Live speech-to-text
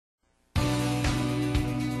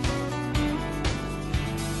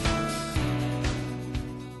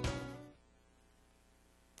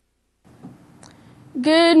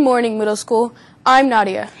Good morning, middle school. I'm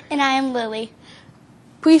Nadia. And I am Lily.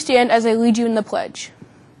 Please stand as I lead you in the pledge.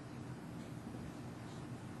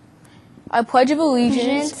 I pledge of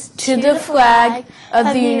allegiance to the flag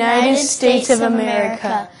of the United States of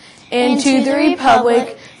America and to the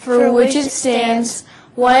republic for which it stands,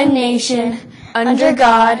 one nation, under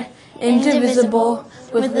God, indivisible,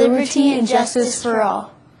 with liberty and justice for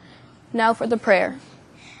all. Now for the prayer.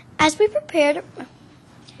 As we prepare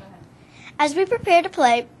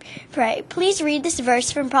to pray, please read this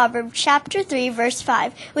verse from Proverbs chapter 3, verse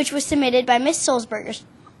 5, which was submitted by Miss Solsberger's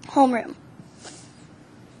homeroom.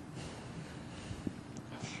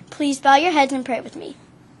 Please bow your heads and pray with me.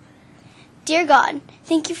 Dear God,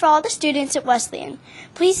 thank you for all the students at Wesleyan.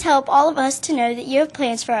 Please help all of us to know that you have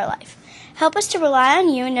plans for our life. Help us to rely on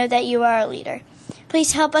you and know that you are our leader.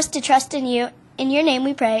 Please help us to trust in you. In your name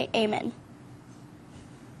we pray. Amen.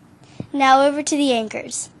 Now over to the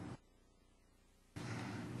anchors.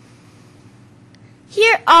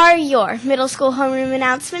 Here are your middle school homeroom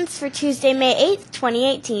announcements for Tuesday, May 8th,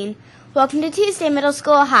 2018. Welcome to Tuesday Middle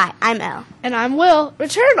School. Hi, I'm Elle. And I'm Will.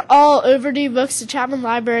 Return all overdue books to Chapman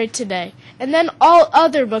Library today. And then all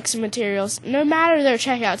other books and materials, no matter their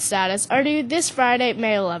checkout status, are due this Friday,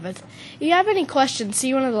 May 11th. If you have any questions,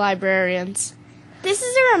 see one of the librarians. This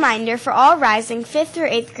is a reminder for all rising 5th through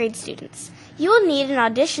 8th grade students. You will need an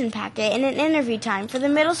audition packet and an interview time for the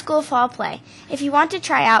middle school fall play if you want to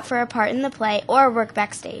try out for a part in the play or work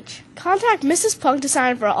backstage. Contact Mrs. Plunk to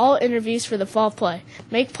sign for all interviews for the fall play.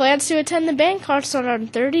 Make plans to attend the band concert on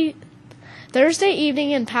Thursday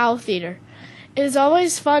evening in Powell Theater. It is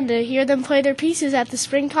always fun to hear them play their pieces at the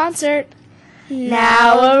spring concert.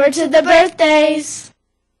 Now over to the birthdays.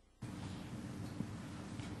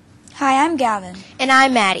 Hi, I'm Gavin. And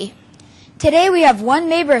I'm Maddie. Today we have one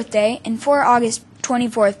May birthday and 4 August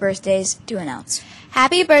 24th birthdays to announce.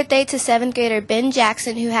 Happy birthday to 7th grader Ben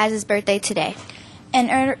Jackson, who has his birthday today.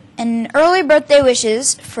 And early birthday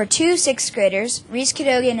wishes for 2 6th graders, Reese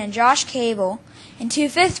Cadogan and Josh Cable, and 2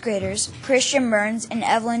 5th graders, Christian Burns and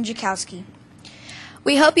Evelyn Jakowski.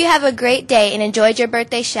 We hope you have a great day and enjoyed your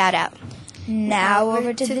birthday shout-out. Now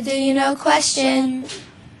over to the Do You Know question.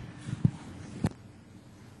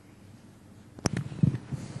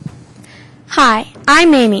 Hi,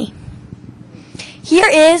 I'm Amy. Here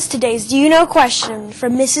is today's Do You Know question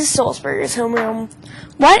from Mrs. Solsberger's homeroom.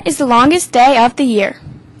 What is the longest day of the year?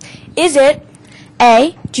 Is it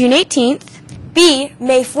A, June 18th, B,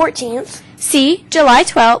 May 14th, C, July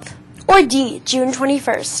 12th, or D, June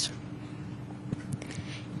 21st?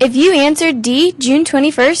 If you answered D, June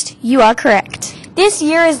 21st, you are correct. This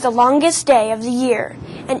year is the longest day of the year,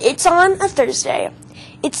 and it's on a Thursday.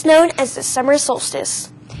 It's known as the summer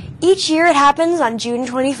solstice. Each year it happens on June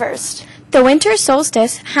 21st. The winter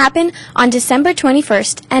solstice happened on December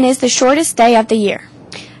 21st and is the shortest day of the year.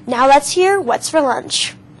 Now let's hear what's for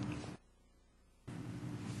lunch.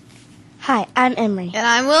 Hi, I'm Emery. And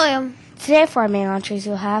I'm William. Today for our main entrees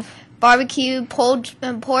we'll have Barbecue pulled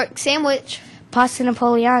pork sandwich, pasta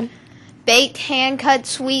Napoleon, baked hand-cut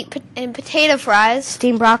sweet and potato fries,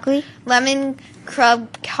 steamed broccoli, lemon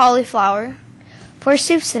crab cauliflower. For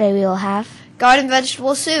soups today we will have garden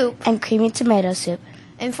vegetable soup, and creamy tomato soup.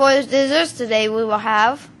 And for the desserts today we will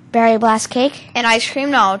have berry blast cake and ice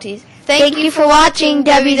cream novelties. Thank you for watching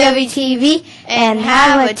WWTV and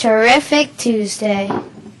have a terrific Tuesday.